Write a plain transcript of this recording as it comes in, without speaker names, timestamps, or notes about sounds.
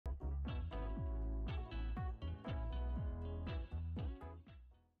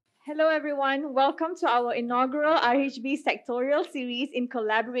Hello, everyone. Welcome to our inaugural RHB Sectorial series in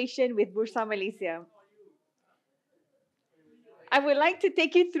collaboration with Bursa Malaysia. I would like to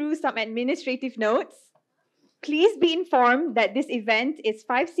take you through some administrative notes. Please be informed that this event is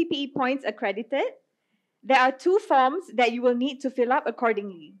 5 CPE points accredited. There are two forms that you will need to fill up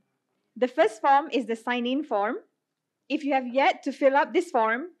accordingly. The first form is the sign-in form. If you have yet to fill up this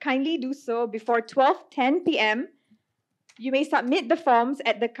form, kindly do so before 12:10 p.m. You may submit the forms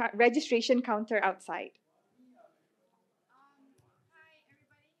at the registration counter outside.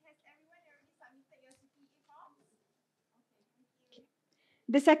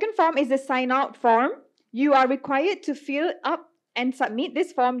 The second form is the sign out form. You are required to fill up and submit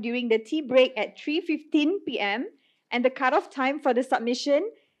this form during the tea break at 3:15 p.m. and the cutoff time for the submission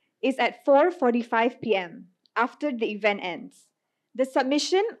is at 4:45 p.m. after the event ends. The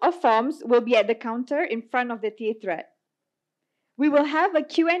submission of forms will be at the counter in front of the theatre. We will have a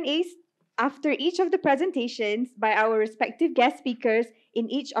Q&A after each of the presentations by our respective guest speakers in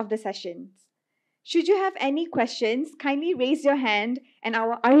each of the sessions. Should you have any questions, kindly raise your hand and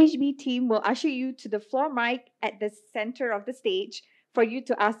our RHB team will usher you to the floor mic at the center of the stage for you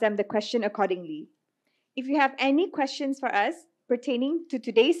to ask them the question accordingly. If you have any questions for us pertaining to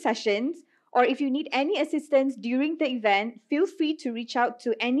today's sessions, or if you need any assistance during the event, feel free to reach out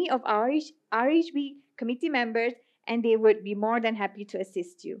to any of our RHB committee members and they would be more than happy to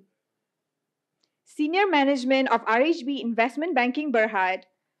assist you. Senior management of RHB Investment Banking Berhad,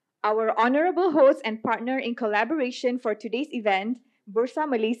 our honorable host and partner in collaboration for today's event, Bursa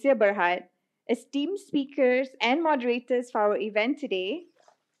Malaysia Berhad, esteemed speakers and moderators for our event today,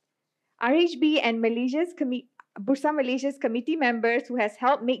 RHB and Bursa Malaysia's committee members who has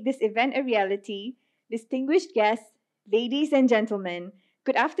helped make this event a reality, distinguished guests, ladies and gentlemen,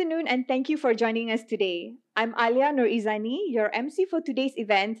 good afternoon and thank you for joining us today. I'm Alia Nurizani, your MC for today's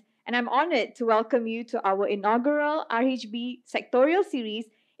event, and I'm honored to welcome you to our inaugural RHB Sectorial series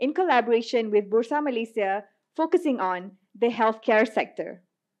in collaboration with Bursa Malaysia, focusing on the healthcare sector.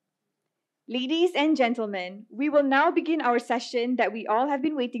 Ladies and gentlemen, we will now begin our session that we all have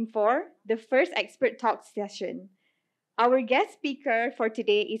been waiting for, the first expert talk session. Our guest speaker for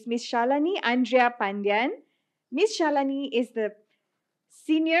today is Ms. Shalani Andrea Pandian. Ms. Shalani is the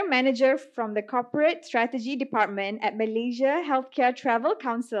Senior Manager from the Corporate Strategy Department at Malaysia Healthcare Travel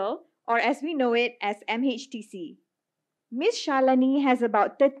Council, or as we know it as MHTC. Ms. Shalani has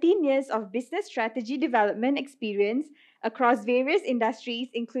about 13 years of business strategy development experience across various industries,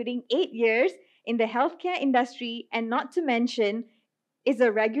 including 8 years in the healthcare industry, and not to mention, is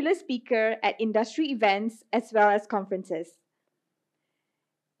a regular speaker at industry events as well as conferences.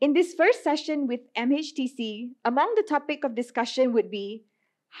 In this first session with MHTC, among the topic of discussion would be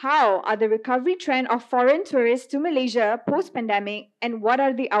how are the recovery trend of foreign tourists to Malaysia post-pandemic and what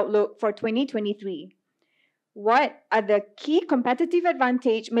are the outlook for 2023? What are the key competitive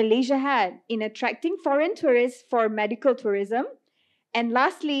advantage Malaysia had in attracting foreign tourists for medical tourism? And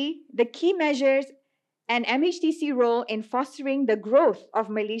lastly, the key measures and MHTC role in fostering the growth of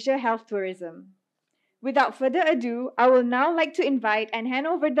Malaysia health tourism. Without further ado, I will now like to invite and hand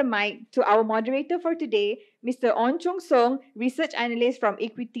over the mic to our moderator for today, Mr. On Chung Song, Research Analyst from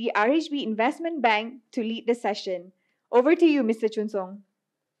Equity RHB Investment Bank, to lead the session. Over to you, Mr. Chun Song.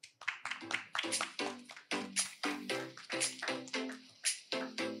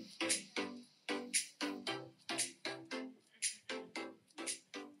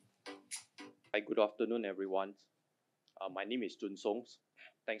 Hi, good afternoon, everyone. My name is Chun Song.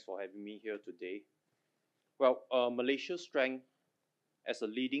 Thanks for having me here today. Well, Malaysia's strength as a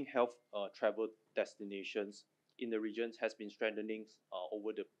leading health travel destinations in the regions has been strengthening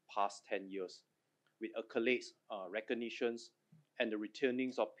over the past 10 years, with accolades, recognitions, and the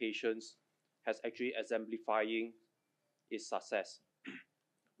returnings of patients has actually exemplifying its success.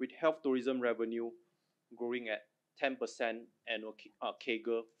 With health tourism revenue growing at 10% annual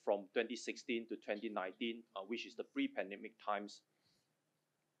CAGR from 2016 to 2019, which is the pre-pandemic times.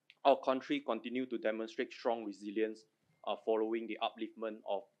 Our country continued to demonstrate strong resilience following the upliftment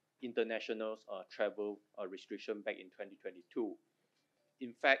of international travel restriction back in 2022.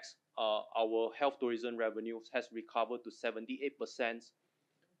 In fact, our health tourism revenues has recovered to 78%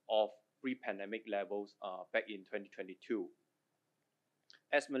 of pre-pandemic levels back in 2022.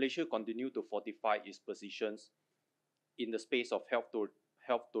 As Malaysia continued to fortify its positions in the space of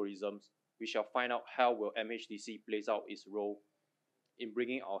health tourism, we shall find out how will MHTC plays out its role in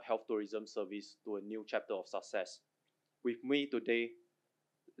bringing our health tourism service to a new chapter of success. With me today,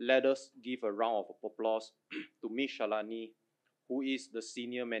 let us give a round of applause to Ms. Shalani, who is the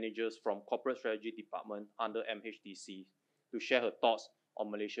Senior Manager from Corporate Strategy Department under MHTC, to share her thoughts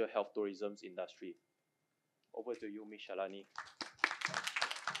on Malaysia health tourism's industry. Over to you, Ms. Shalani.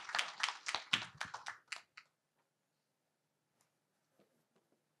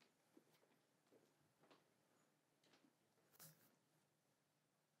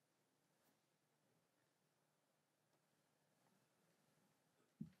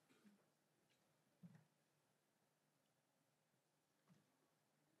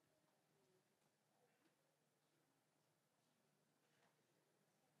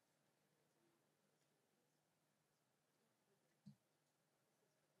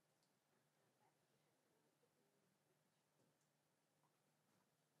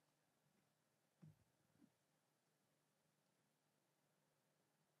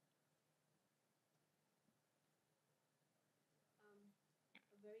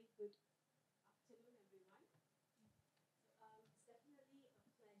 A very good afternoon, everyone. It's definitely a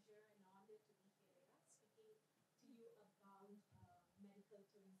pleasure and honor to be here, speaking to you about medical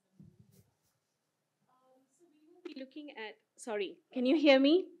tourism in India. So we will be looking at. Sorry, can you hear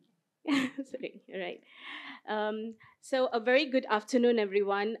me? Sorry, all right. So a very good afternoon,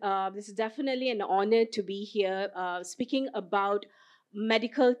 everyone. This is definitely an honor to be here, speaking about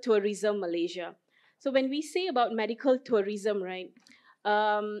medical tourism Malaysia. So when we say about medical tourism, right,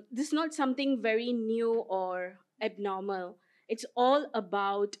 this is not something very new or abnormal. It's all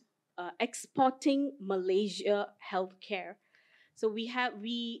about exporting Malaysia healthcare. So we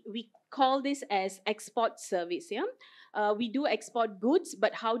call this as export service. Yeah, we do export goods,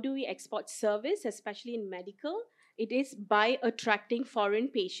 but how do we export service, especially in medical? It is by attracting foreign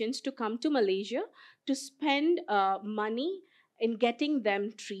patients to come to Malaysia to spend money in getting them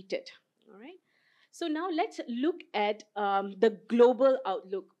treated. All right. So now let's look at the global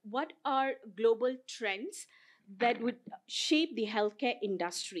outlook. What are global trends that would shape the healthcare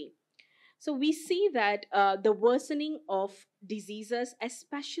industry? So we see that the worsening of diseases,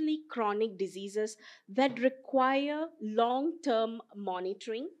 especially chronic diseases that require long-term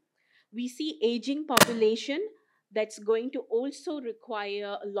monitoring. We see aging population that's going to also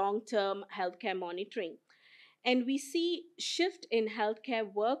require long-term healthcare monitoring. And we see shift in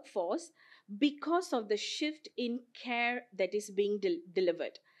healthcare workforce because of the shift in care that is being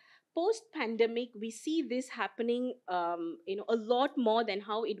delivered. Post pandemic, we see this happening a lot more than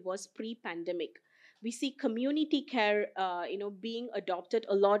how it was pre pandemic. We see community care being adopted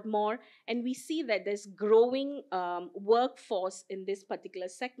a lot more, and we see that there's growing workforce in this particular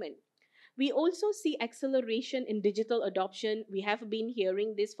segment. We also see acceleration in digital adoption. We have been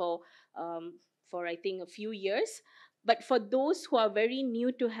hearing this for I think a few years. But for those who are very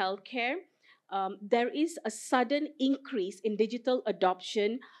new to healthcare, there is a sudden increase in digital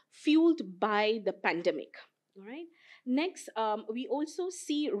adoption fueled by the pandemic. All right. Next, we also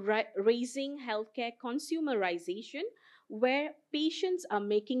see raising healthcare consumerization, where patients are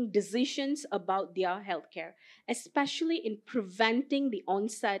making decisions about their healthcare, especially in preventing the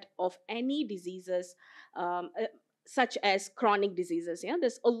onset of any diseases, such as chronic diseases. Yeah,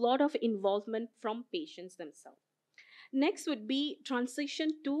 there's a lot of involvement from patients themselves. Next would be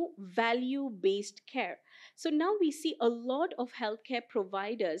transition to value based care. So now we see a lot of healthcare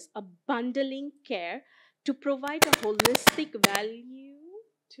providers are bundling care to provide a holistic value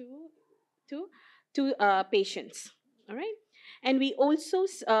to to patients. All right. And we also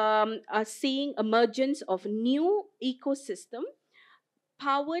are seeing emergence of new ecosystem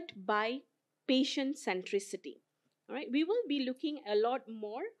powered by patient centricity. All right. We will be looking a lot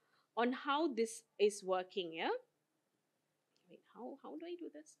more on how this is working. Yeah. Wait, how do I do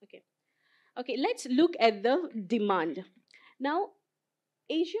this? Okay, let's look at the demand. Now,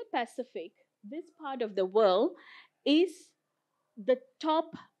 Asia Pacific, this part of the world, is the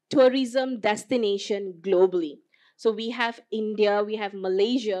top tourism destination globally. So we have India, we have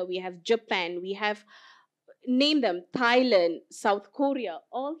Malaysia, we have Japan, we have, name them, Thailand, South Korea,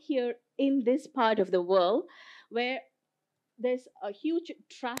 all here in this part of the world where there's a huge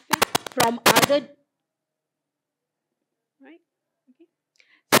traffic from other, right?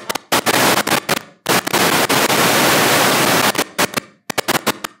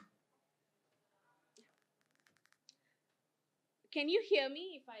 Can you hear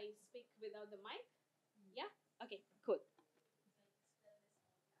me if I speak without the mic? Yeah? Okay, cool.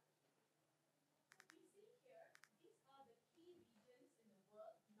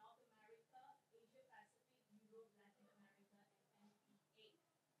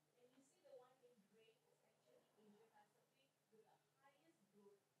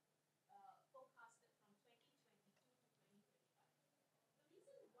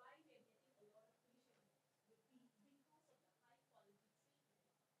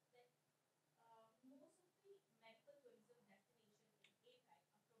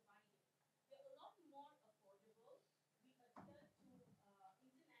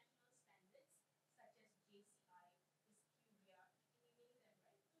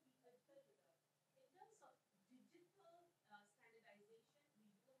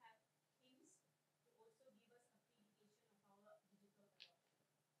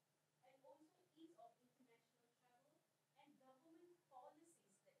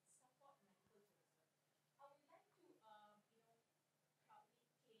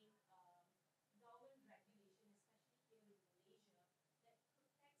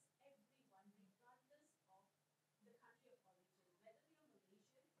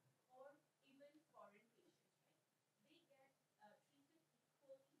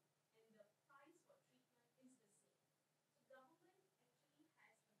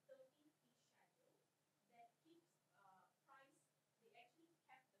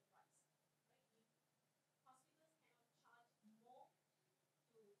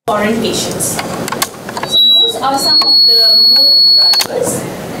 foreign patients. So those are some of the growth drivers.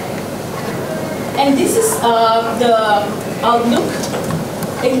 And this is the outlook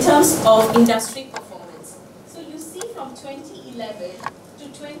in terms of industry performance. So you see from 2011 to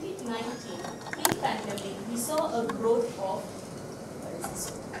 2019, pre-pandemic, we saw a growth of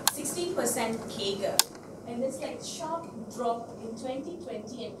 16% CAGR. And there's like sharp drop in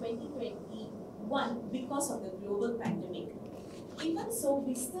 2020 and 2021 because of the global pandemic. Even so,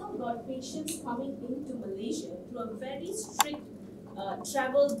 we still got patients coming into Malaysia through a very strict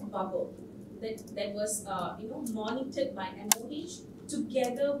travel bubble that was monitored by MOH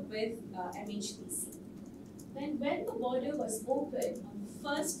together with MHTC. Then when the border was opened on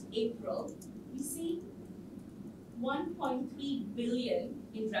 1st April, we see 1.3 billion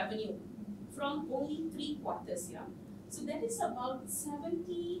in revenue from only 3 quarters here. So that is about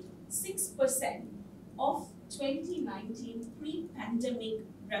 76% of 2019 pre-pandemic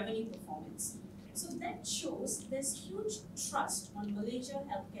revenue performance. So that shows there's huge trust on Malaysia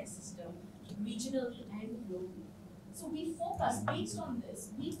healthcare system regionally and globally. So we forecast, based on this,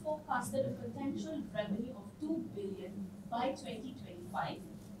 we forecasted a potential revenue of 2 billion by 2025,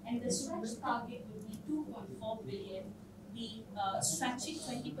 and the stretch target would be 2.4 billion, be stretching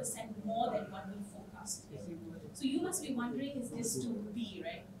 20% more than what we forecast. So you must be wondering, is this 2B,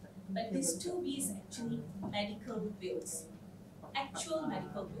 right? But this 2B is actually medical bills, actual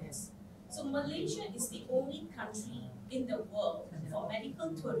medical bills. So Malaysia is the only country in the world for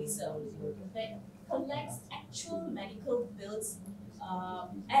medical tourism that collects actual medical bills,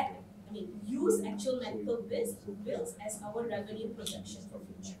 use actual medical bills as our revenue projection for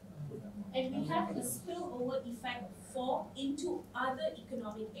future. And we have a spillover effect into other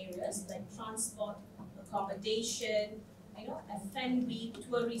economic areas like transport, accommodation, F&B,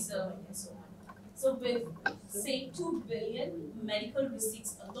 tourism, and so on. So with, say, 2 billion medical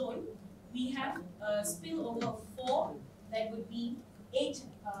receipts alone, we have a spillover of 4 that would be 8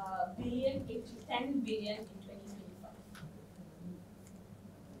 billion, 8 to 10 billion in 2025.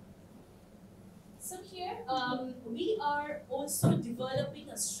 So here, we are also developing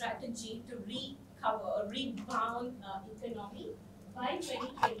a strategy to recover, rebound economy by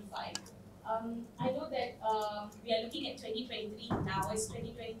 2025. I know that we are looking at 2023, now it's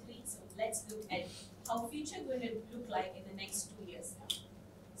 2023, so let's look at how future going to look like in the next 2 years now.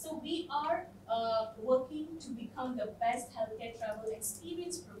 So we are working to become the best healthcare travel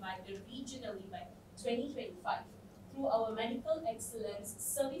experience provider regionally by 2025 through our medical excellence,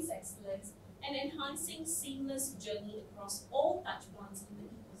 service excellence, and enhancing seamless journey across all touchpoints in the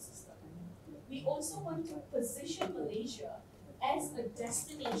ecosystem. We also want to position Malaysia as a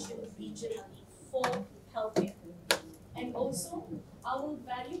destination regionally for healthcare. And also, our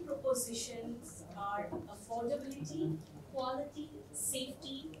value propositions are affordability, quality,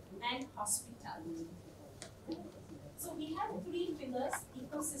 safety, and hospitality. So we have 3 pillars: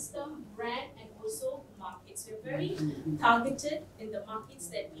 ecosystem, brand, and also markets. We're very targeted in the markets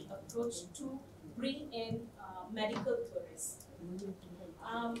that we approach to bring in medical tourists.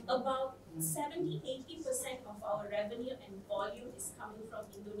 About 70-80% of our revenue and volume is coming from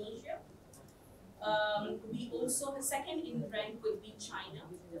Indonesia. We also, the second in rank would be China.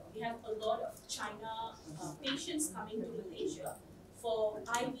 We have a lot of China patients coming to Malaysia for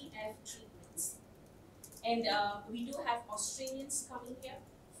IVF treatments. And we do have Australians coming here,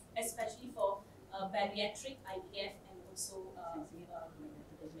 especially for bariatric IVF and also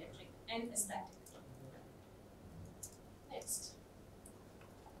pediatric and aesthetic. Next.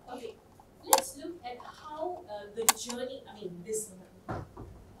 Okay, let's look at how the journey,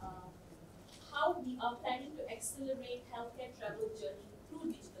 how we are planning to accelerate healthcare travel journey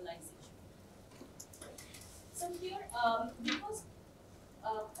through digitalization. So here, because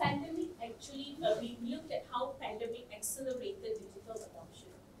pandemic actually, we looked at how pandemic accelerated digital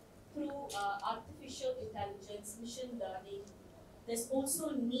adoption through artificial intelligence, machine learning. There's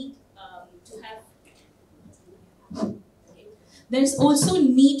also need to have. There's also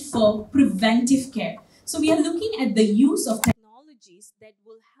need for preventive care. So we are looking at the use of technologies that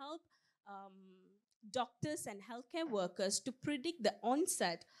will help doctors and healthcare workers to predict the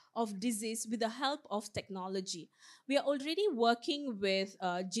onset of disease with the help of technology. We are already working with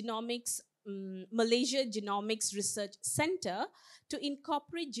Malaysia Genomics Research Center to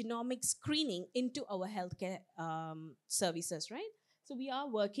incorporate genomic screening into our healthcare services, right? So we are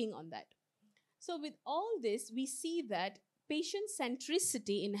working on that. So with all this, we see that patient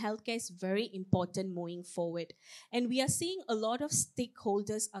centricity in healthcare is very important moving forward. And we are seeing a lot of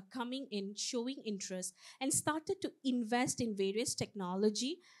stakeholders are coming in, showing interest, and started to invest in various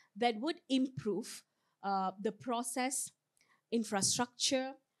technology that would improve the process,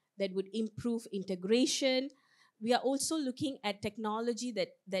 infrastructure, that would improve integration. We are also looking at technology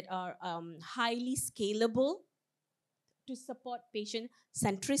that are highly scalable to support patient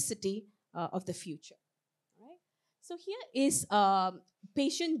centricity of the future. Right? So here is a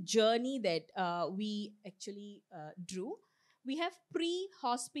patient journey that we actually drew. We have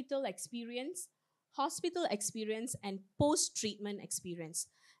pre-hospital experience, hospital experience, and post-treatment experience.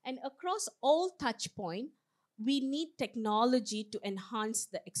 And across all touch points, we need technology to enhance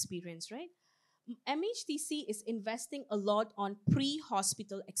the experience, right? MHTC is investing a lot on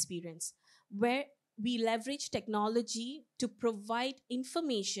pre-hospital experience, where we leverage technology to provide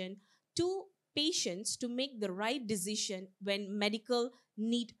information to patients to make the right decision when medical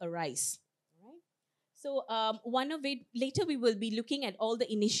need arise. Right? So one of it, later we will be looking at all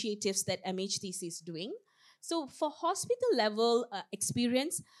the initiatives that MHTC is doing. So for hospital level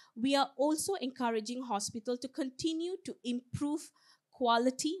experience, we are also encouraging hospital to continue to improve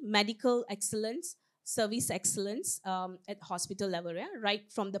quality, medical excellence, service excellence at hospital level, yeah?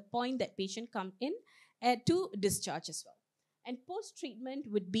 Right from the point that patient come in to discharge as well. And post-treatment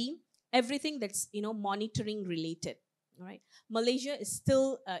would be everything that's monitoring related. All right, Malaysia is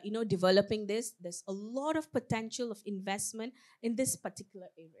still developing this. There's a lot of potential of investment in this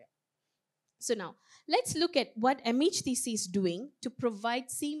particular area. So now, let's look at what MHTC is doing to provide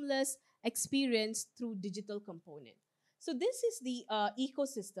seamless experience through digital component. So this is the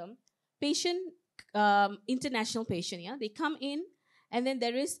ecosystem. Patient, international patient, yeah? They come in, and then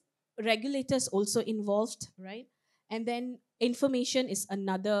there is regulators also involved, right? And then information is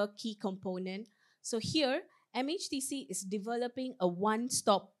another key component. So here, MHTC is developing a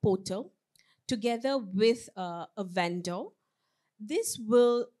one-stop portal together with a vendor. This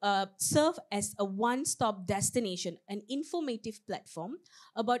will serve as a one-stop destination, an informative platform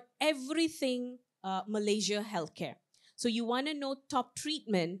about everything Malaysia healthcare. So you want to know top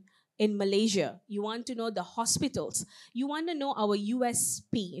treatment in Malaysia. You want to know the hospitals. You want to know our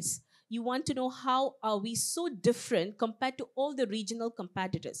USPs. You want to know how are we so different compared to all the regional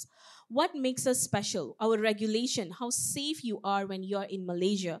competitors. What makes us special? Our regulation, how safe you are when you are in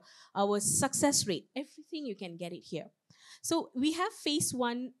Malaysia, our success rate, everything you can get it here. So we have phase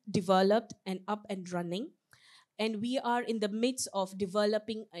 1 developed and up and running, and we are in the midst of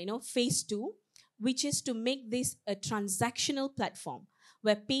developing, phase 2, which is to make this a transactional platform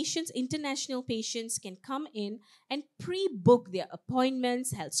where patients, international patients, can come in and pre-book their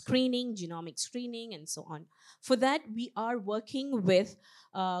appointments, health screening, genomic screening, and so on. For that, we are working with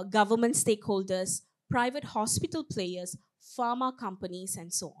government stakeholders, private hospital players, pharma companies,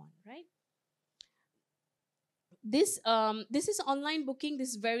 and so on, right? This is online booking. This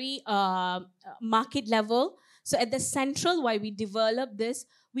is very market level. So at the central, why we develop this,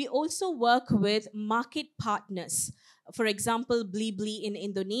 we also work with market partners. For example, Blibli in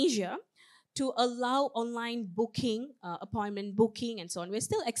Indonesia, to allow online booking, appointment booking, and so on. We're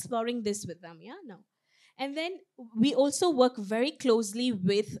still exploring this with them, yeah, no. And then we also work very closely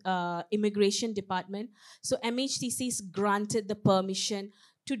with immigration department. So MHTC is granted the permission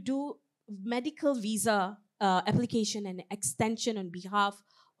to do medical visa application and extension on behalf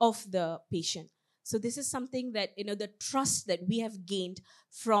of the patient. So this is something that, the trust that we have gained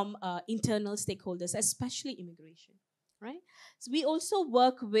from internal stakeholders, especially immigration, right? So we also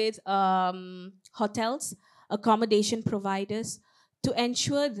work with hotels, accommodation providers, to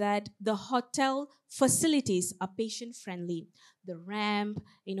ensure that the hotel facilities are patient-friendly. The ramp,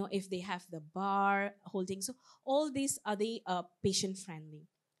 if they have the bar holding. So all these are the patient-friendly.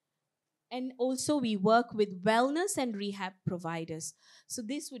 And also we work with wellness and rehab providers. So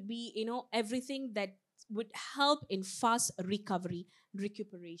this would be, everything that would help in fast recovery,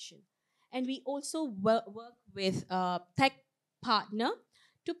 recuperation. And we also work with tech partner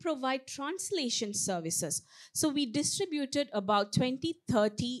to provide translation services. So we distributed about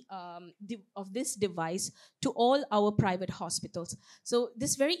 20-30 of this device to all our private hospitals. So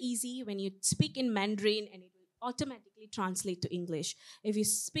this is very easy when you speak in Mandarin, and it will automatically translate to English. If you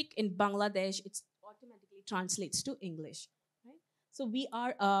speak in Bangladesh, it automatically translates to English. Right? So we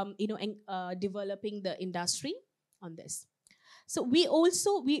are developing the industry on this. So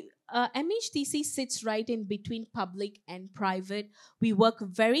MHTC sits right in between public and private. We work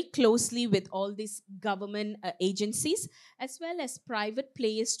very closely with all these government agencies as well as private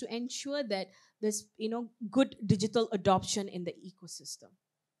players to ensure that there's good digital adoption in the ecosystem.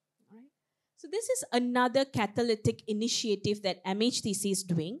 All right. So this is another catalytic initiative that MHTC is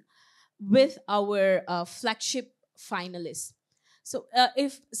doing with our flagship finalists. So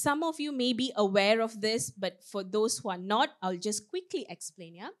if some of you may be aware of this, but for those who are not, I'll just quickly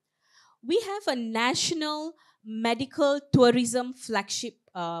explain. Yeah, We have a national medical tourism flagship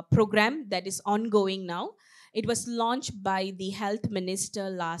program that is ongoing now. It was launched by the health minister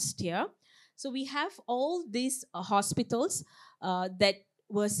last year. So we have all these hospitals that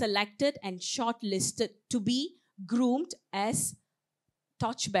were selected and shortlisted to be groomed as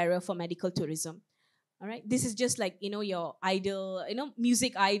torchbearer for medical tourism. All right, this is just like your idol,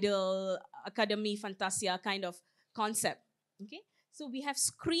 music idol, academy fantasia kind of concept. Okay, so we have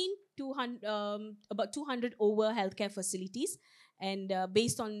screened 200 about 200 over healthcare facilities, and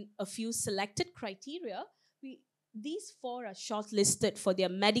based on a few selected criteria, these four are shortlisted for their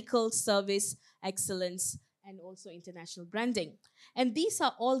medical service excellence and also international branding. And these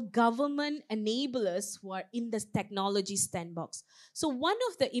are all government enablers who are in the technology sandbox. So one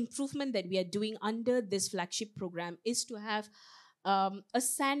of the improvement that we are doing under this flagship program is to have a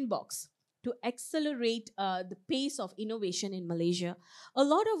sandbox to accelerate the pace of innovation in Malaysia. A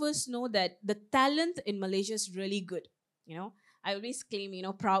lot of us know that the talent in Malaysia is really good. I always claim,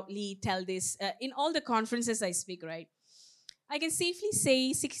 proudly tell this in all the conferences I speak, right? I can safely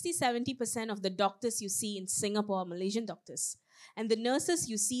say 60-70% of the doctors you see in Singapore are Malaysian doctors. And the nurses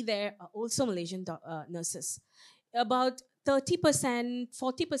you see there are also Malaysian nurses. About 30%,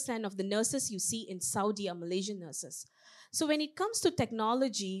 40% of the nurses you see in Saudi are Malaysian nurses. So when it comes to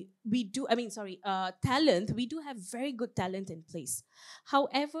technology, talent, we do have very good talent in place.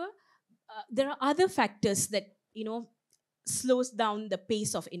 However, there are other factors that, slows down the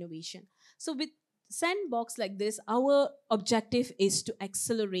pace of innovation. So with sandbox like this, our objective is to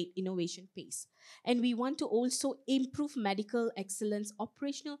accelerate innovation pace. And we want to also improve medical excellence,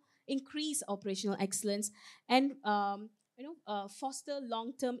 increase operational excellence, and foster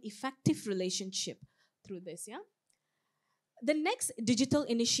long-term effective relationship through this. Yeah. The next digital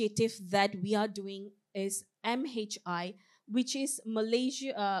initiative that we are doing is MHI, which is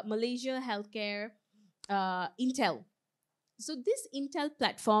Malaysia Healthcare Intel. So this Intel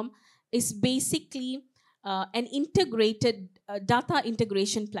platform is basically an integrated data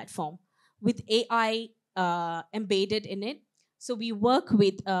integration platform with AI embedded in it. So we work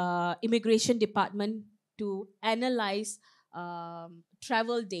with immigration department to analyze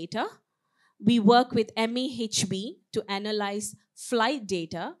travel data. We work with MAHB to analyze flight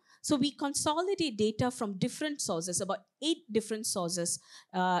data. So we consolidate data from different sources, about 8 different sources,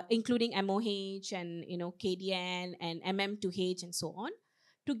 including MOH and KDN and MM2H and so on,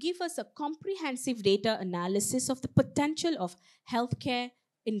 to give us a comprehensive data analysis of the potential of healthcare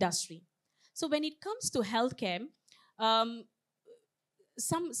industry. So when it comes to healthcare,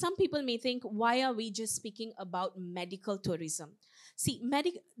 some people may think, why are we just speaking about medical tourism? See,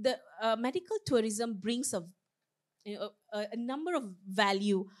 medical tourism brings a number of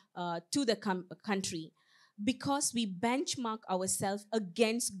value to the country, because we benchmark ourselves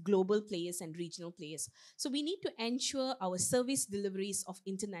against global players and regional players. So we need to ensure our service deliveries of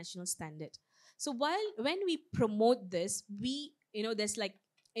international standard. So when we promote this, there's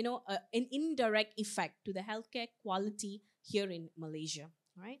an indirect effect to the healthcare quality here in Malaysia.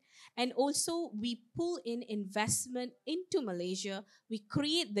 Right? And also we pull in investment into Malaysia, we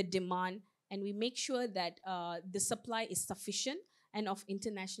create the demand, and we make sure that the supply is sufficient and of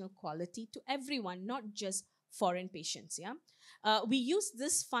international quality to everyone, not just foreign patients. Yeah, we use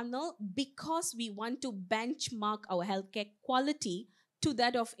this funnel because we want to benchmark our healthcare quality to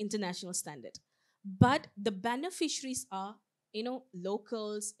that of international standard. But the beneficiaries are,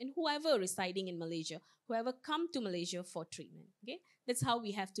 locals and whoever residing in Malaysia, whoever come to Malaysia for treatment. Okay, that's how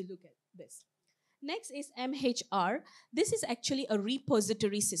we have to look at this. Next is MHR. This is actually a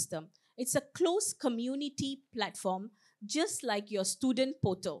repository system. It's a closed community platform, just like your student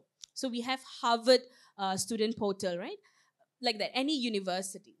portal. So we have Harvard student portal, right? Like that, any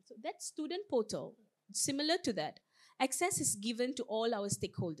university. So that student portal, similar to that, access is given to all our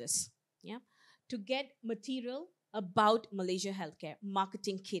stakeholders, yeah, to get material about Malaysia Healthcare,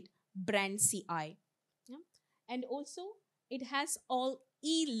 marketing kit, brand CI. Yeah? And also, it has all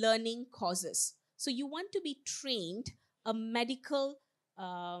e-learning courses. So you want to be trained a medical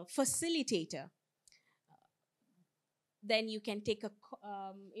facilitator, then you can take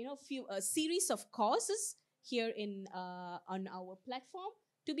a series of courses here on our platform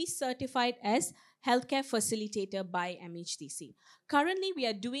to be certified as healthcare facilitator by MHTC. Currently, we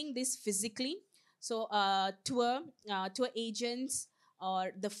are doing this physically. So tour agents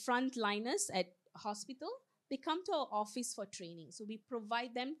or the frontliners at hospital, they come to our office for training. So we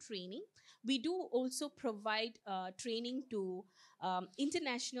provide them training. We do also provide training to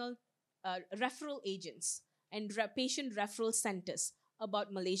international referral agents and patient referral centers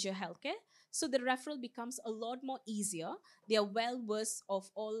about Malaysia Healthcare. So the referral becomes a lot more easier. They are well versed of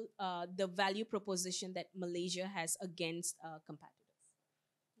all the value proposition that Malaysia has against competitors.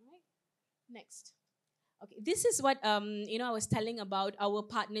 All right. Next. Okay, this is what I was telling about our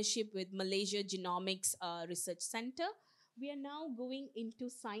partnership with Malaysia Genomics Research Center. We are now going into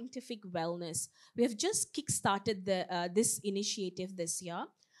scientific wellness. We have just kickstarted this initiative this year,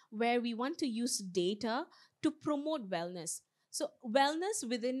 where we want to use data to promote wellness. So wellness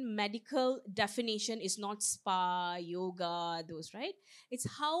within medical definition is not spa, yoga, those, right? It's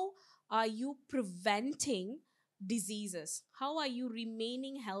how are you preventing diseases? How are you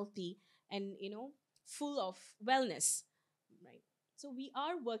remaining healthy and full of wellness, right? So we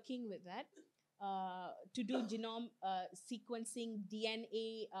are working with that to do genome sequencing,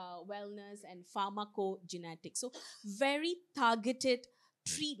 DNA wellness, and pharmacogenetics. So very targeted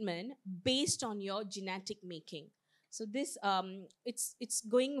treatment based on your genetic making. So this it's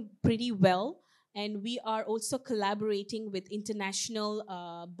going pretty well, and we are also collaborating with international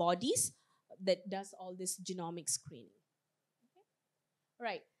bodies that does all this genomic screening.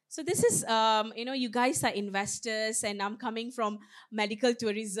 Right. So this is, you guys are investors, and I'm coming from medical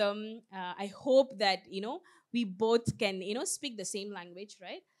tourism. I hope that, we both can, speak the same language,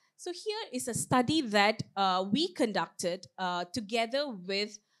 right? So here is a study that we conducted together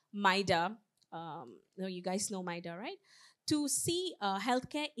with MIDA. You guys know MIDA, right? To see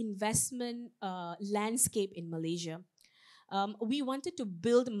healthcare investment landscape in Malaysia. We wanted to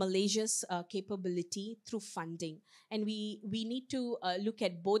build Malaysia's capability through funding, and we need to look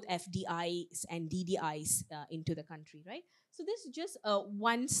at both FDIs and DDIs into the country, right? So this is just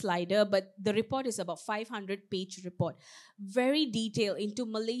one slider, but the report is about 500-page report, very detailed into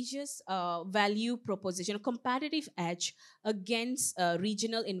Malaysia's value proposition, a competitive edge against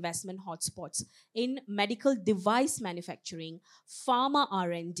regional investment hotspots in medical device manufacturing, pharma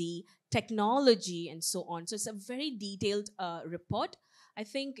R&D, technology, and so on. So it's a very detailed report. I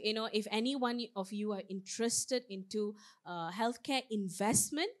think, if any one of you are interested into healthcare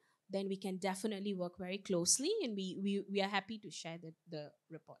investment, then we can definitely work very closely, and we are happy to share the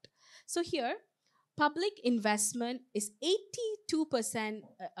report. So here, public investment is 82%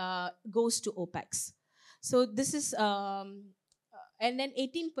 goes to OPEX. So this is, and then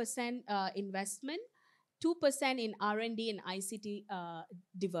 18% investment, 2% in R&D and ICT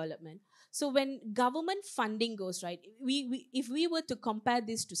development. So when government funding goes, right, if we were to compare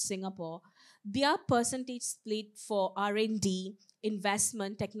this to Singapore, their percentage split for R&D,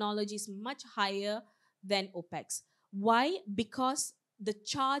 investment, technology is much higher than OPEX. Why? Because the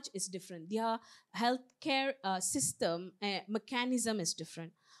charge is different. Their healthcare system, mechanism is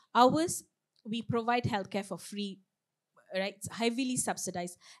different. Ours, we provide healthcare for free, right? It's heavily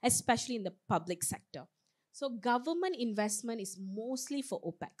subsidized, especially in the public sector. So government investment is mostly for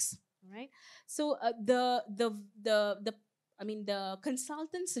OPEX, right? So the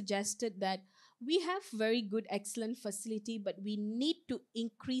consultant suggested that we have very good, excellent facility, but we need to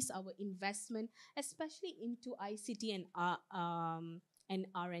increase our investment, especially into ICT and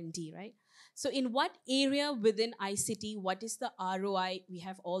R&D, right? So in what area within ICT, what is the ROI? We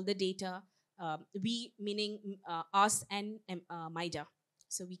have all the data. We, meaning us and MIDA.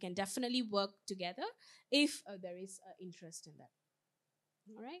 So we can definitely work together if there is interest in that.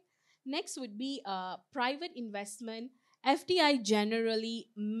 All right. Next would be private investment. FDI generally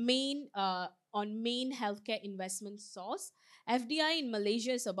on main healthcare investment source. FDI in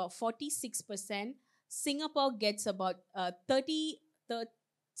Malaysia is about 46%. Singapore gets about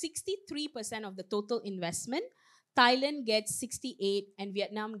 63% of the total investment. Thailand gets 68 and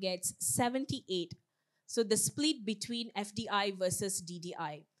Vietnam gets 78. So the split between FDI versus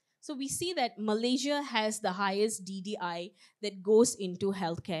DDI. So we see that Malaysia has the highest DDI that goes into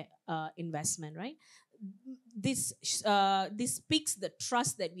healthcare investment, right? This speaks the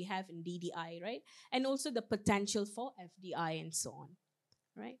trust that we have in DDI, right? And also the potential for FDI and so on,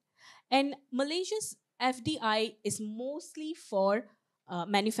 right? And Malaysia's FDI is mostly for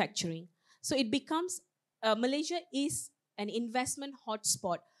manufacturing. So it becomes, Malaysia is an investment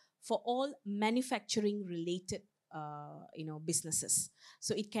hotspot for all manufacturing related businesses.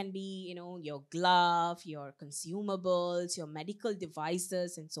 So it can be, your glove, your consumables, your medical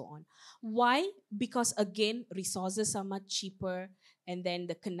devices, and so on. Why? Because again, resources are much cheaper, and then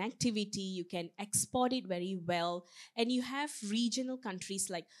the connectivity, you can export it very well. And you have regional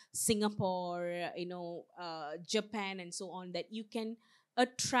countries like Singapore, Japan, and so on, that you can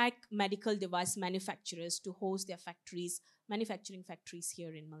attract medical device manufacturers to host their manufacturing factories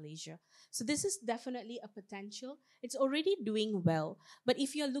here in Malaysia. So this is definitely a potential. It's already doing well. But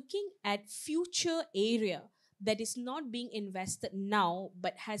if you're looking at future area, that is not being invested now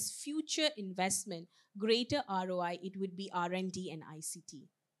but has future investment, greater ROI, it would be R&D and ICT,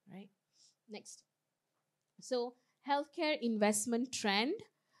 right? Next. So healthcare investment trend.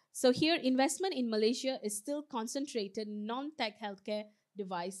 So here investment in Malaysia is still concentrated in non-tech healthcare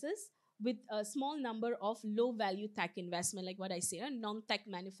devices with a small number of low value tech investment, like what I say, non-tech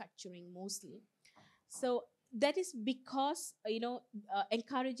manufacturing mostly. So that is because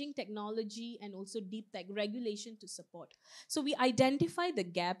encouraging technology and also deep tech regulation to support. So we identify the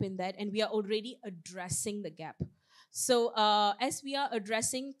gap in that, and we are already addressing the gap. So as we are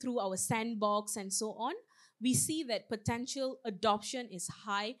addressing through our sandbox and so on, we see that potential adoption is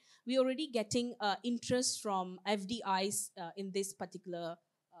high. We're already getting interest from FDIs in this particular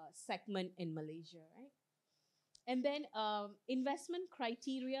segment in Malaysia, right? And then investment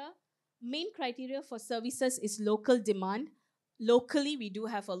criteria. Main criteria for services is local demand. Locally, we do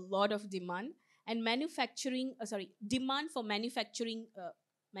have a lot of demand. And demand for manufacturing,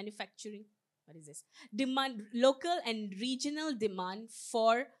 what is this? Demand, local and regional demand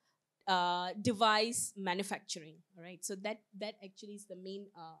for device manufacturing, all right? So that actually is the main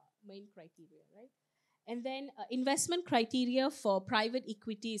criteria, right? And then investment criteria for private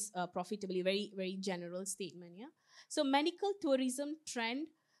equity is profitably, very, very general statement, yeah? So medical tourism trend,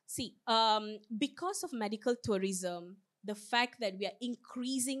 see, because of medical tourism, the fact that we are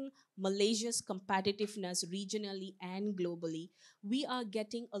increasing Malaysia's competitiveness regionally and globally, we are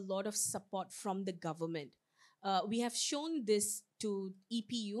getting a lot of support from the government. We have shown this to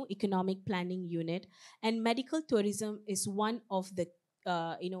EPU, Economic Planning Unit, and medical tourism is one of the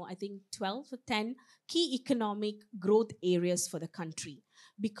I think 12 or 10 key economic growth areas for the country,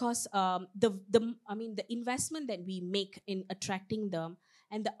 because the investment that we make in attracting them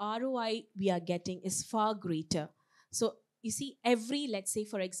and the ROI we are getting is far greater. So you see, every, let's say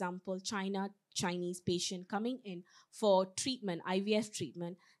for example, Chinese patient coming in for treatment, IVF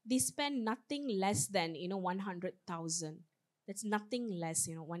treatment, they spend nothing less than 100,000. That's nothing less,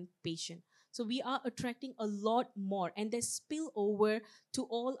 one patient. So we are attracting a lot more, and they spill over to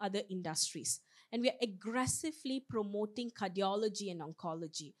all other industries. And we are aggressively promoting cardiology and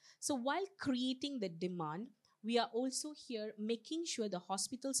oncology. So while creating the demand, we are also here making sure the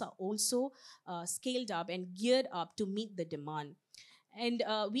hospitals are also scaled up and geared up to meet the demand. And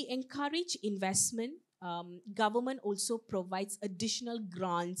we encourage investment. Government also provides additional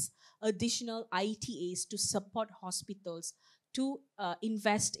grants, additional ITAs to support hospitals to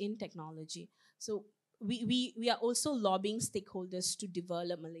invest in technology. So we are also lobbying stakeholders to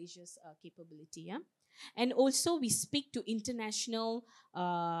develop Malaysia's capability. Yeah? And also we speak to international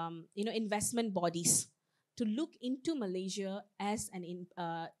investment bodies to look into Malaysia as an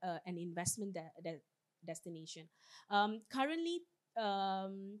investment destination. Currently,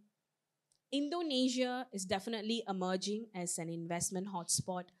 Indonesia is definitely emerging as an investment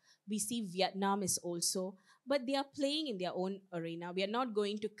hotspot. We see Vietnam is also, but they are playing in their own arena. We are not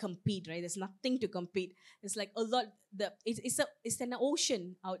going to compete, right? There's nothing to compete. It's like a lot. It's an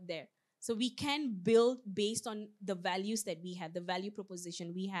ocean out there. So we can build based on the values that we have, the value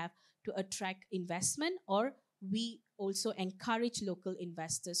proposition we have to attract investment, or we also encourage local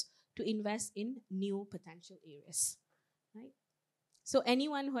investors to invest in new potential areas, right? So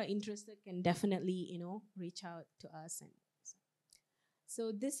anyone who are interested can definitely, reach out to us. And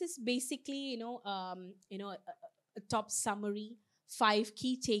so this is basically, a top summary, 5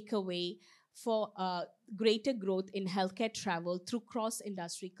 key takeaway for greater growth in healthcare travel through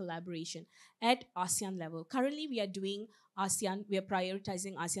cross-industry collaboration at ASEAN level. Currently, we are doing ASEAN, we are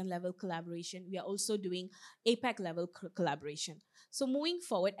prioritizing ASEAN level collaboration. We are also doing APAC level collaboration. So moving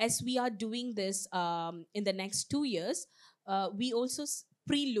forward, as we are doing this in the next 2 years, we also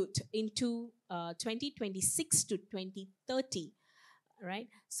prelude into 2026 to 2030. Right?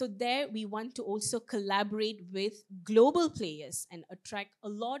 So there we want to also collaborate with global players and attract a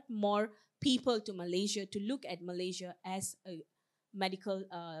lot more people to Malaysia to look at Malaysia as a medical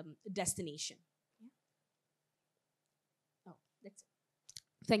destination. Yeah? Oh, that's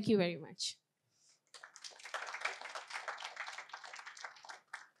it. Thank you very much.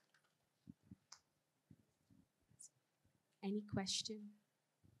 Any question?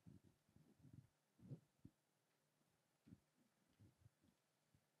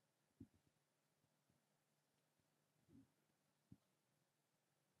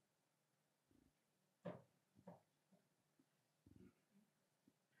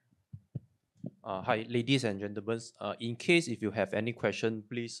 Hi, ladies and gentlemen. In case if you have any question,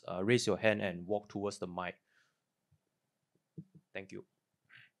 please raise your hand and walk towards the mic. Thank you.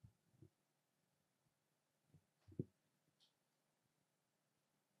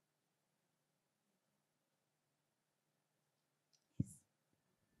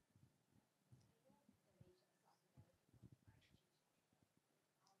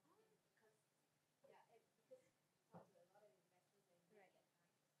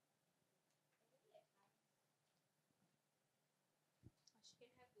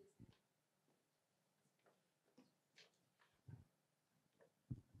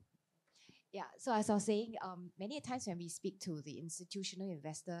 Yeah, so as I was saying, many times when we speak to the institutional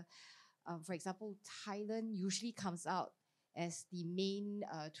investor, for example, Thailand usually comes out as the main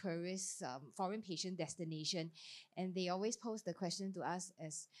tourist foreign patient destination, and they always pose the question to us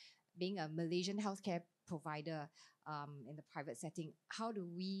as being a Malaysian healthcare provider in the private setting, how do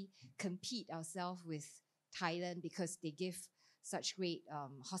we compete ourselves with Thailand because they give such great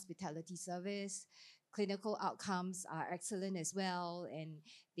hospitality service, clinical outcomes are excellent as well, and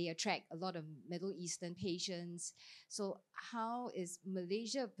they attract a lot of Middle Eastern patients. So how is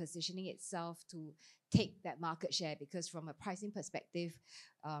Malaysia positioning itself to take that market share? Because from a pricing perspective,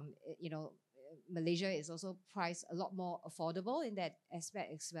 you know, Malaysia is also priced a lot more affordable in that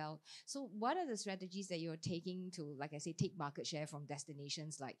aspect as well. So what are the strategies that you're taking to, like I say, take market share from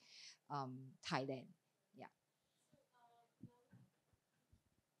destinations like Thailand? Yeah.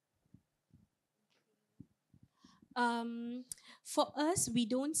 Um, for us, we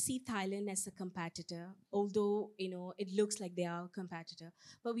don't see Thailand as a competitor, although it looks like they are a competitor.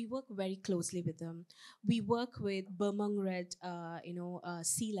 But we work very closely with them. We work with Burmang Red,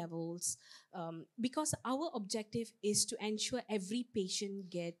 sea levels, because our objective is to ensure every patient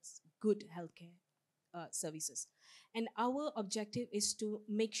gets good healthcare services, and our objective is to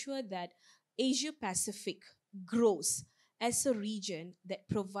make sure that Asia Pacific grows as a region that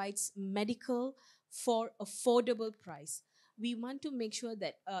provides medical for affordable price. We want to make sure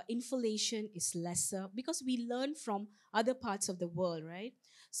that inflation is lesser because we learn from other parts of the world, right?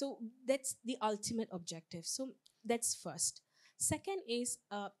 So that's the ultimate objective. So that's first. Second is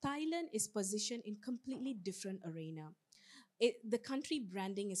Thailand is positioned in completely different arena. The country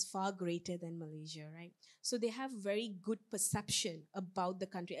branding is far greater than Malaysia, right? So they have very good perception about the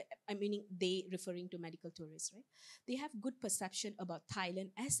country. I meaning they referring to medical tourists, right? They have good perception about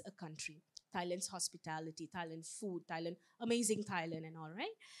Thailand as a country. Thailand's hospitality, Thailand food, Thailand, amazing Thailand, and all,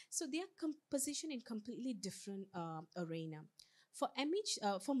 right? So they are positioned in completely different arena.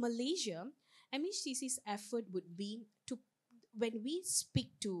 For Malaysia, MHTC's effort would be to when we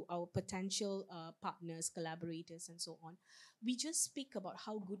speak to our potential partners, collaborators, and so on, we just speak about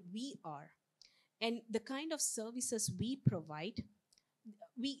how good we are and the kind of services we provide.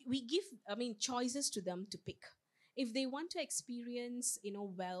 We give, I mean, choices to them to pick. If they want to experience,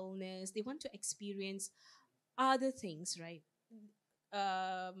 wellness, they want to experience other things, right?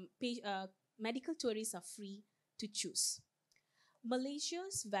 Medical tourists are free to choose.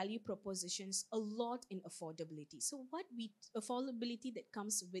 Malaysia's value propositions a lot in affordability. So what we affordability that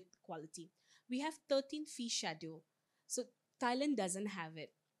comes with quality. We have 13 fee schedule. So Thailand doesn't have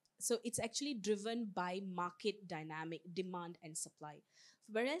it. So it's actually driven by market dynamic, demand and supply.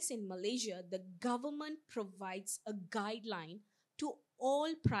 Whereas in Malaysia, the government provides a guideline to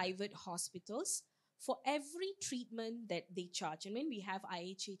all private hospitals for every treatment that they charge. And when we have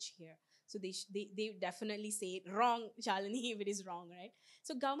IHH here, so they definitely say it wrong, Shalini, if it is wrong, right?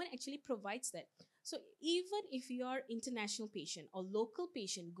 So government actually provides that. So even if you are international patient or local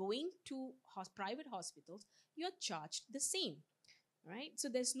patient going to private hospitals, you're charged the same, right? So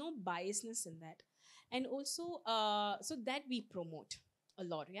there's no biasness in that. And also, so that we promote a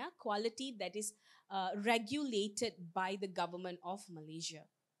lot, yeah? Quality that is regulated by the government of Malaysia.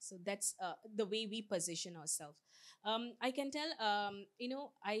 So that's the way we position ourselves. I can tell,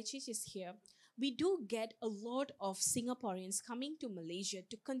 IHH is here. We do get a lot of Singaporeans coming to Malaysia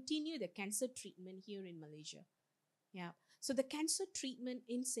to continue the cancer treatment here in Malaysia. Yeah. So the cancer treatment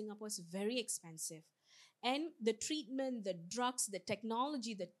in Singapore is very expensive. And the treatment, the drugs, the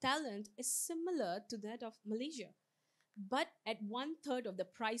technology, the talent is similar to that of Malaysia, but at one third of the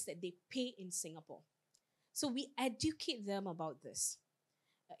price that they pay in Singapore. So we educate them about this.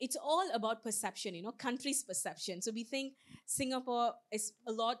 It's all about perception, country's perception. So we think Singapore is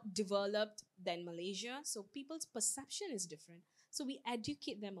a lot developed than Malaysia. So people's perception is different. So we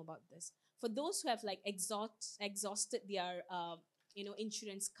educate them about this. For those who have like exhausted their,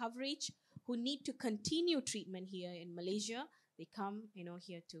 insurance coverage, who need to continue treatment here in Malaysia, they come,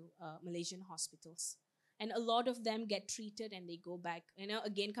 here to Malaysian hospitals. And a lot of them get treated and they go back.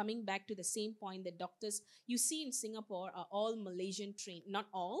 Again, coming back to the same point, that doctors you see in Singapore are all Malaysian trained. Not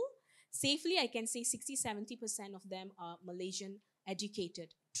all. Safely, I can say 60-70% of them are Malaysian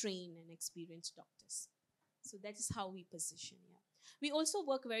educated, trained, and experienced doctors. So that is how we position. Yeah. We also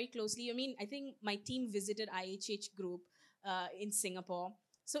work very closely. I mean, I think my team visited IHH group in Singapore.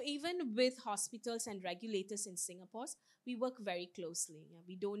 So even with hospitals and regulators in Singapore, we work very closely. Yeah.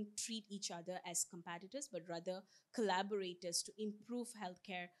 We don't treat each other as competitors, but rather collaborators to improve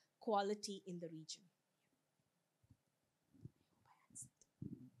healthcare quality in the region.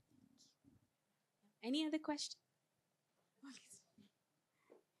 Any other question?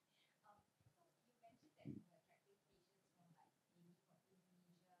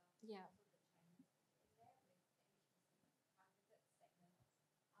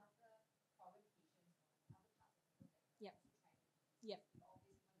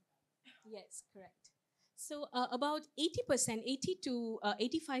 Yes, correct. So about 80%, 80 to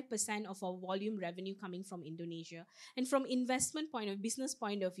 85% of our volume revenue coming from Indonesia. And from investment point of business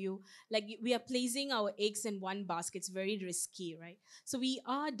point of view, like we are placing our eggs in one basket. It's very risky, right? So we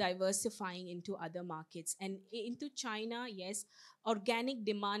are diversifying into other markets and into China. Yes, organic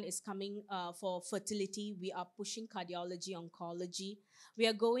demand is coming for fertility. We are pushing cardiology, oncology. We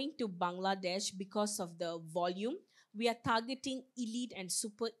are going to Bangladesh because of the volume. We are targeting elite and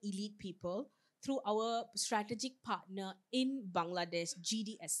super elite people through our strategic partner in Bangladesh,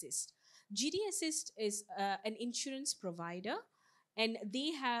 GD Assist. GD Assist is an insurance provider, and they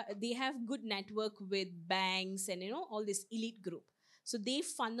have good network with banks and all this elite group. So they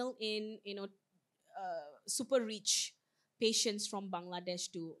funnel in super rich patients from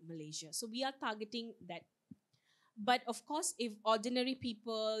Bangladesh to Malaysia. So we are targeting that. But of course, if ordinary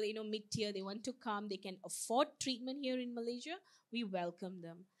people, mid-tier, they want to come, they can afford treatment here in Malaysia, we welcome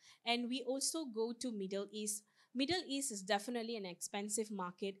them. And we also go to Middle East. Middle East is definitely an expensive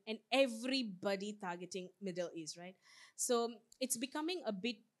market, and everybody targeting Middle East, right? So it's becoming a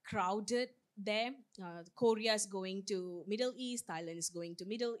bit crowded there. Korea is going to Middle East, Thailand is going to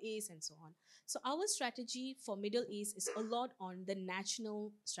Middle East, and so on. So our strategy for Middle East is a lot on the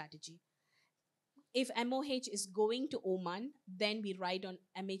national strategy. If MOH is going to Oman, then we ride on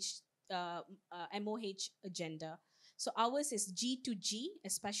MOH agenda. So ours is G to G,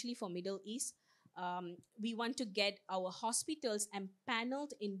 especially for Middle East. We want to get our hospitals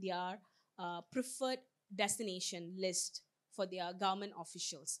empaneled in their preferred destination list for their government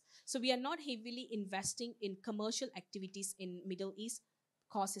officials. So we are not heavily investing in commercial activities in Middle East.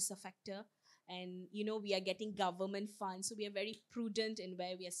 Cost is a factor, and we are getting government funds, so we are very prudent in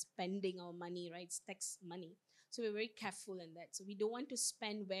where we are spending our money, right? It's tax money, so we're very careful in that. So we don't want to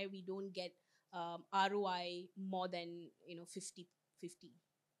spend where we don't get ROI more than 50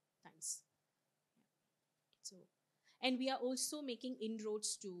 times. So, and we are also making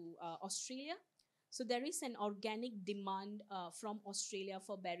inroads to Australia. So there is an organic demand from Australia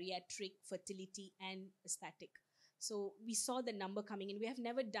for bariatric fertility and aesthetic. So we saw the number coming in. We have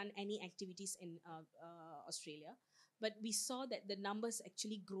never done any activities in Australia, but we saw that the numbers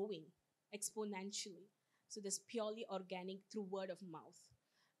actually growing exponentially. So this purely organic through word of mouth.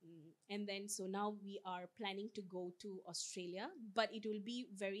 And then so now we are planning to go to Australia, but it will be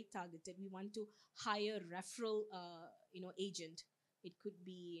very targeted. We want to hire referral agent. It could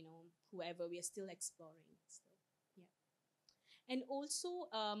be whoever. We are still exploring. So yeah. And also,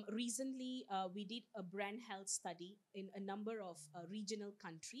 recently, we did a brand health study in a number of regional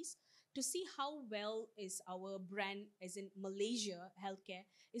countries to see how well is our brand, as in Malaysia healthcare,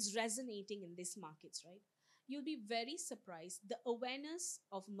 is resonating in these markets, right? You'll be very surprised. The awareness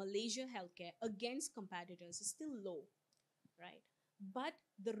of Malaysia healthcare against competitors is still low, right? But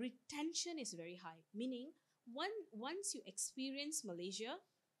the retention is very high, meaning once you experience Malaysia,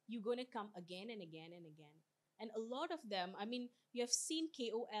 you're going to come again and again and again. And a lot of them, I mean, you have seen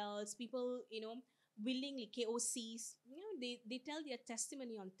KOLs, people, willingly KOCs, they tell their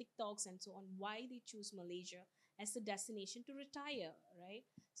testimony on TikToks and so on why they choose Malaysia as a destination to retire, right?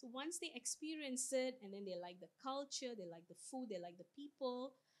 So once they experience it, and then they like the culture, they like the food, they like the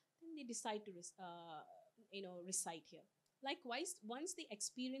people, then they decide to reside here. Likewise, once they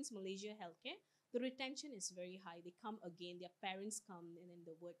experience Malaysia healthcare, the retention is very high. They come again, their parents come, and then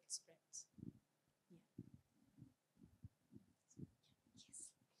the word spreads. Yeah. Yes.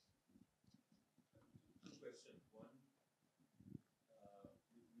 Two questions. One,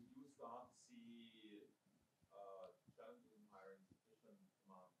 we do start to see challenges in hiring sufficient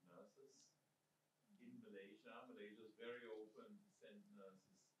amount of nurses in Malaysia. Malaysia is very open to send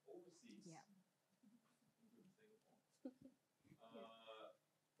nurses overseas, Yeah. including Singapore.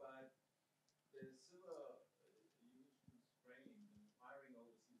 But there's still a huge constraint in hiring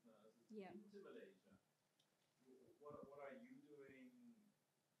overseas nurses Yeah. into Malaysia. What are you doing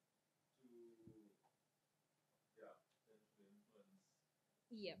to, yeah, potentially influence?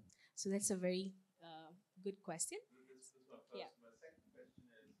 Yeah. So that's a very good question. This is my first. Yeah. My second question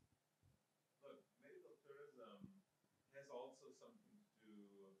is, look, medical tourism has also something to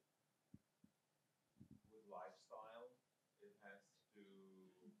do with lifestyle. It has to do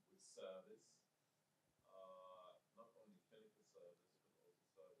with service, not only clinical service, but also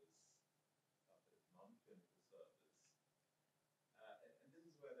service that is non-clinical service. And this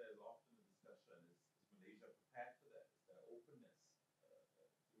is where there's often a discussion: is Malaysia prepared for that? Is there openness to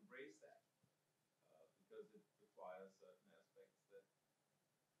embrace that? Because it requires certain aspects that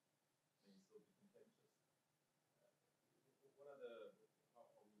may still be contentious. What are the, how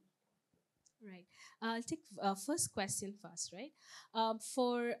we respond to that? Right. I'll take first question first, right?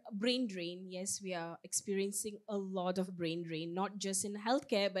 For brain drain, yes, we are experiencing a lot of brain drain, not just in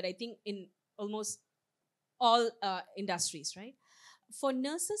healthcare, but I think in almost all industries, right? For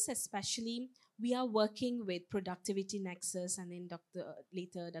nurses especially, we are working with productivity nexus, and then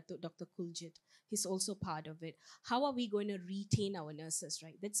Dr. Kuljit, he's also part of it. How are we going to retain our nurses,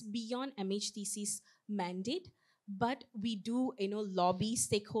 right? That's beyond MHTC's mandate, but we do, lobby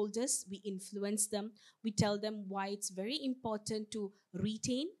stakeholders, we influence them, we tell them why it's very important to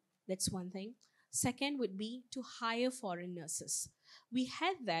retain. That's one thing. Second would be to hire foreign nurses. We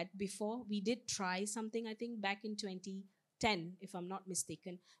had that before. We did try something, I think, back in 2010, if I'm not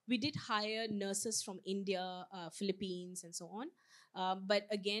mistaken. We did hire nurses from India, Philippines, and so on. But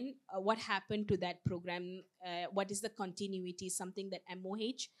again, what happened to that program? What is the continuity? Something that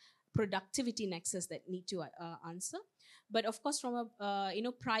MOH, productivity nexus, that need to answer. But of course, from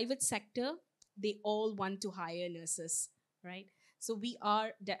a private sector, they all want to hire nurses, right? So we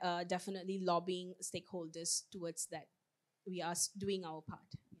are definitely lobbying stakeholders towards that. We are doing our part.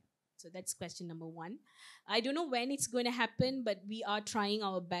 So that's question number one. I don't know when it's going to happen, but we are trying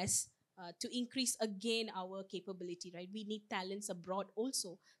our best to increase again our capability, right? We need talents abroad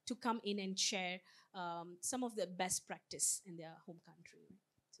also to come in and share some of the best practice in their home country. Right?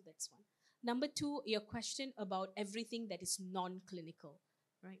 So that's one. Number two, your question about everything that is non-clinical,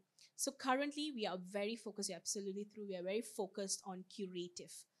 right? So currently we are very focused, you're absolutely true, we are very focused on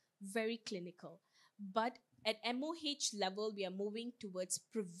curative, very clinical. But at MOH level, we are moving towards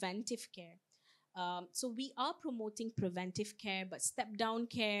preventive care. So we are promoting preventive care, but step down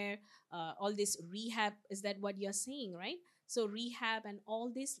care, all this rehab, is that what you're saying, right? So rehab and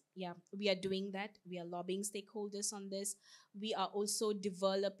all this, yeah, we are doing that. We are lobbying stakeholders on this. We are also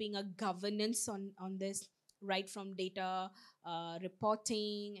developing a governance on this, right from data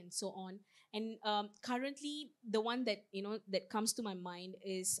reporting and so on. And currently, the one that that comes to my mind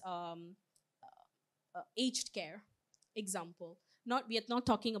is aged care example. Not We are not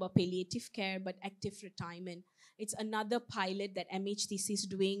talking about palliative care, but active retirement. It's another pilot that MHTC is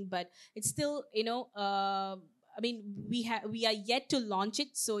doing, but it's still we are yet to launch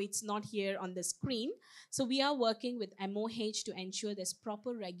it, so it's not here on the screen. So we are working with MOH to ensure there's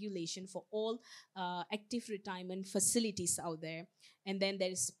proper regulation for all active retirement facilities out there, and then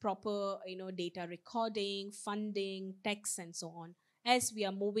there is proper data recording, funding, tax, and so on, as we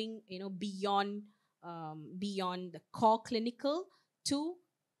are moving beyond the core clinical to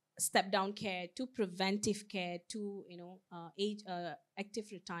step down care, to preventive care, to age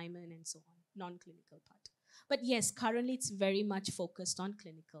active retirement, and so on, non-clinical part. But yes, currently it's very much focused on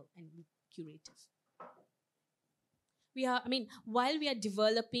clinical and curative. While we are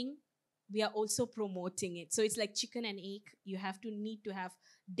developing, we are also promoting it. So it's like chicken and egg. You need to have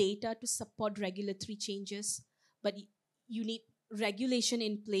data to support regulatory changes, but you need regulation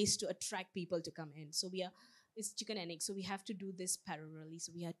in place to attract people to come in. So it's chicken and egg. So we have to do this parallelly.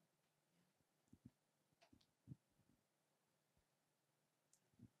 So we are.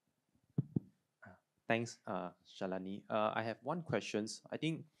 Thanks, Shalani. I have one question. I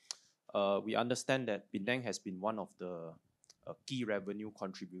think we understand that Penang has been one of the key revenue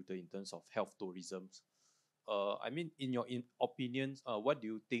contributor in terms of health tourism. In your opinions, what do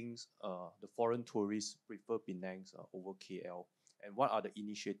you think the foreign tourists prefer Penang over KL? And what are the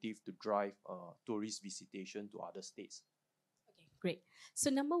initiatives to drive tourist visitation to other states? Okay, great. So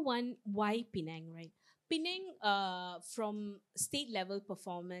number one, why Penang, right? Penang, from state level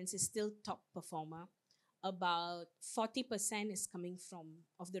performance, is still top performer. About 40% is coming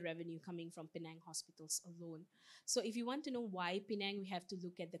of the revenue coming from Penang hospitals alone. So if you want to know why Penang, we have to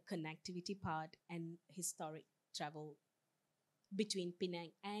look at the connectivity part and historic travel between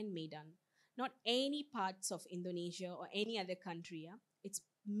Penang and Medan. Not any parts of Indonesia or any other country. Yeah? It's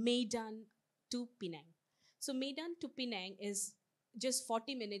Medan to Penang. So Medan to Penang is just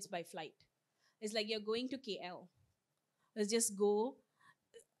 40 minutes by flight. It's like you're going to KL. Let's just go.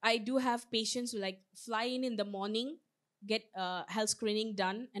 I do have patients who fly in the morning, get health screening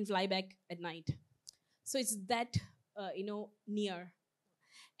done, and fly back at night. So it's that near.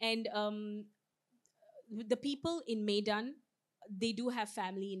 And the people in Medan, they do have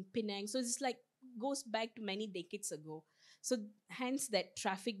family in Penang. So it's goes back to many decades ago. So hence that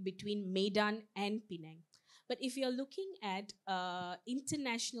traffic between Medan and Penang. But if you're looking at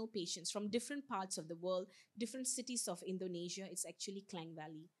international patients from different parts of the world, different cities of Indonesia, it's actually Klang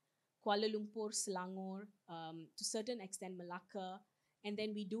Valley. Kuala Lumpur, Selangor, to certain extent Malacca, and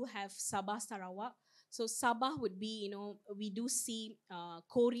then we do have Sabah, Sarawak. So Sabah would be, we do see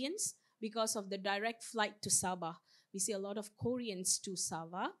Koreans because of the direct flight to Sabah. We see a lot of Koreans to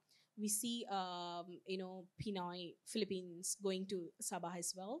Sabah. We see, Pinoy, Philippines going to Sabah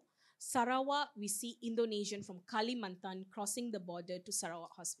as well. Sarawak, we see Indonesian from Kalimantan crossing the border to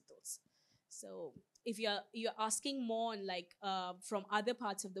Sarawak hospitals. So if you're asking more on like from other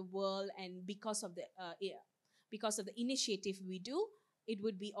parts of the world, and because of the initiative we do, it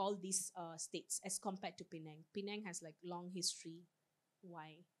would be all these states as compared to Penang. Penang has like long history.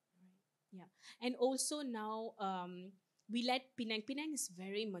 Why? Yeah. And also now we let Penang. Penang is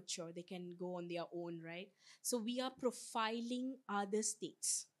very mature. They can go on their own, right? So we are profiling other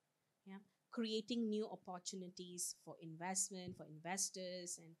states, yeah, creating new opportunities for investment, for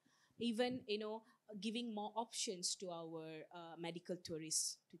investors, and even giving more options to our medical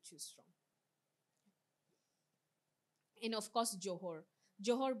tourists to choose from. And of course,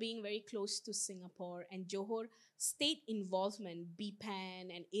 Johor being very close to Singapore, and Johor state involvement, BPAN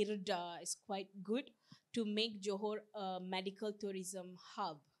and IRDA, is quite good to make Johor a medical tourism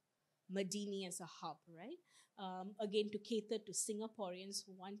hub, Madini as a hub, right? Again, to cater to Singaporeans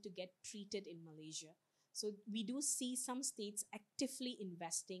who want to get treated in Malaysia. So we do see some states actively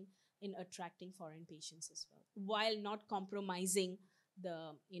investing in attracting foreign patients as well, while not compromising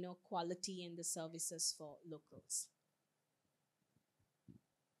the quality and the services for locals.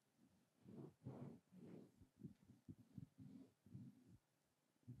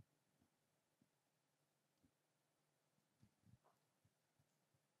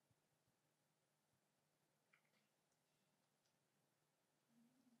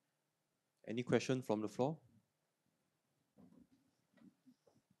 Any question from the floor?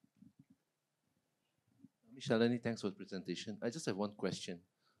 Ms. Shalini, thanks for the presentation. I just have one question.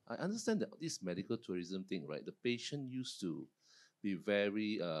 I understand that this medical tourism thing, right? The patient used to be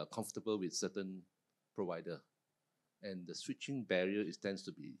very comfortable with certain provider, and the switching barrier tends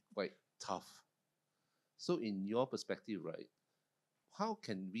to be quite tough. So, in your perspective, right, how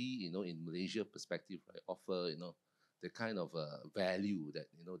can we, in Malaysia perspective, right, offer, the kind of value that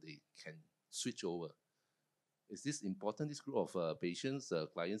they can switch over? Is this important? This group of patients,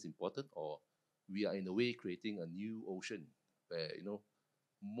 clients, important, or we are in a way creating a new ocean where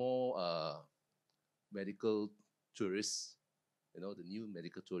more medical tourists, the new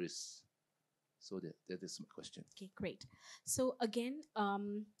medical tourists. So that is my question. Okay, great. So again,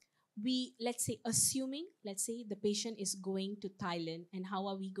 let's say the patient is going to Thailand, and how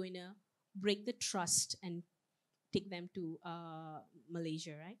are we going to break the trust and take them to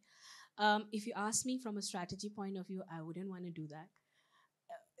Malaysia, right? If you ask me from a strategy point of view, I wouldn't want to do that.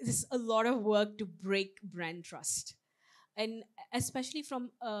 There's a lot of work to break brand trust, and especially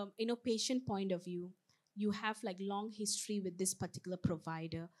from patient point of view, you have like long history with this particular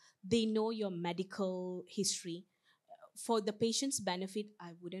provider. They know your medical history. For the patient's benefit,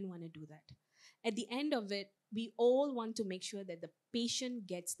 I wouldn't want to do that. At the end of it, we all want to make sure that the patient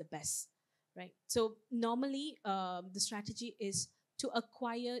gets the best, right? So normally, the strategy is to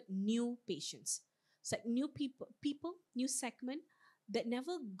acquire new patients. It's like new people, new segment that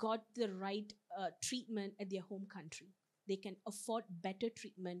never got the right treatment at their home country. They can afford better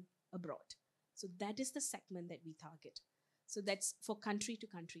treatment abroad. So that is the segment that we target. So that's for country to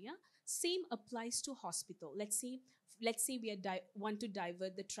country. Yeah. Same applies to hospital. Let's say we want to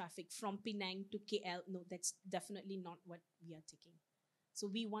divert the traffic from Penang to KL. No, that's definitely not what we are taking. So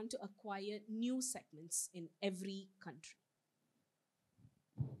we want to acquire new segments in every country.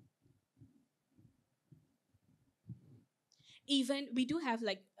 Even we do have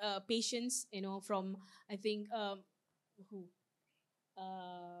like patients, from I think who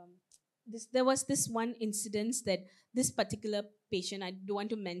there was this one incident that this particular patient, I don't want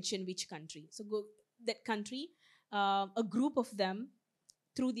to mention which country. So go that country, a group of them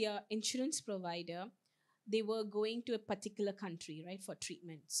through their insurance provider, they were going to a particular country, right, for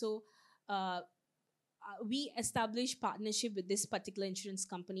treatment. So we established partnership with this particular insurance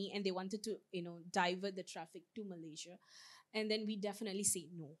company, and they wanted to divert the traffic to Malaysia, and then we definitely say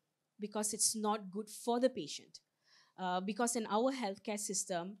no, because it's not good for the patient. Because in our healthcare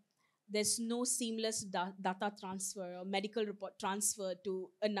system, there's no seamless data transfer or medical report transfer to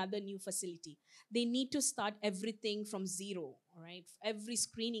another new facility. They need to start everything from zero, all right? Every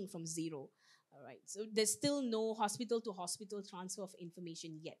screening from zero, all right? So there's still no hospital to hospital transfer of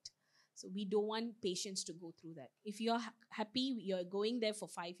information yet. So we don't want patients to go through that. If you're happy, you're going there for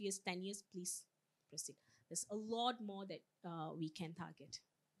 5 years, 10 years, please proceed. There's a lot more that we can target.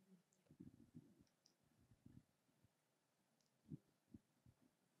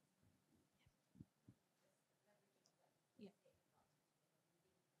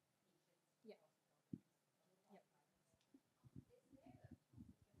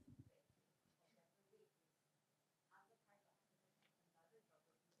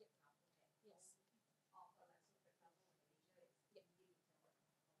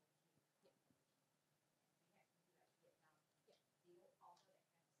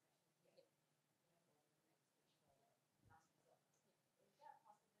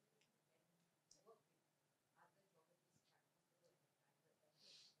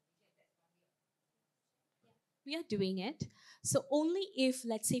 we are doing it. So only if,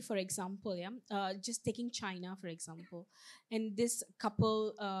 let's say, for example, just taking China, for example, and this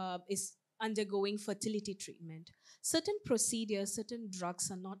couple is undergoing fertility treatment. Certain procedures, certain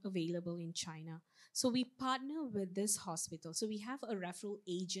drugs are not available in China. So we partner with this hospital. So we have a referral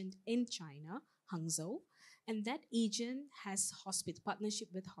agent in China, Hangzhou, and that agent has partnership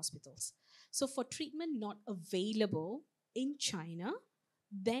with hospitals. So for treatment not available in China,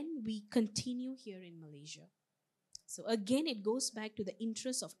 then we continue here in Malaysia. So again, it goes back to the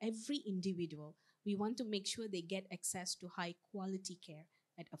interest of every individual. We want to make sure they get access to high quality care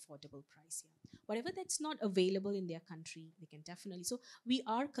at affordable price. Yeah. Whatever that's not available in their country, they can definitely. So we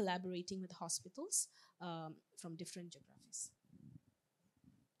are collaborating with hospitals from different geographies.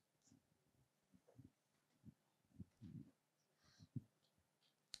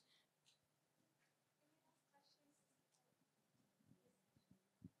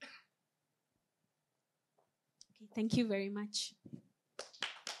 Okay, thank you very much.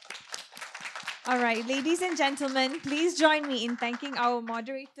 All right, ladies and gentlemen, please join me in thanking our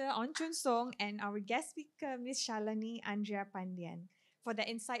moderator, On Chun Song, and our guest speaker, Ms. Shalini Andrea Pandian, for the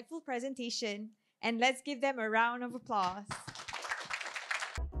insightful presentation. And let's give them a round of applause.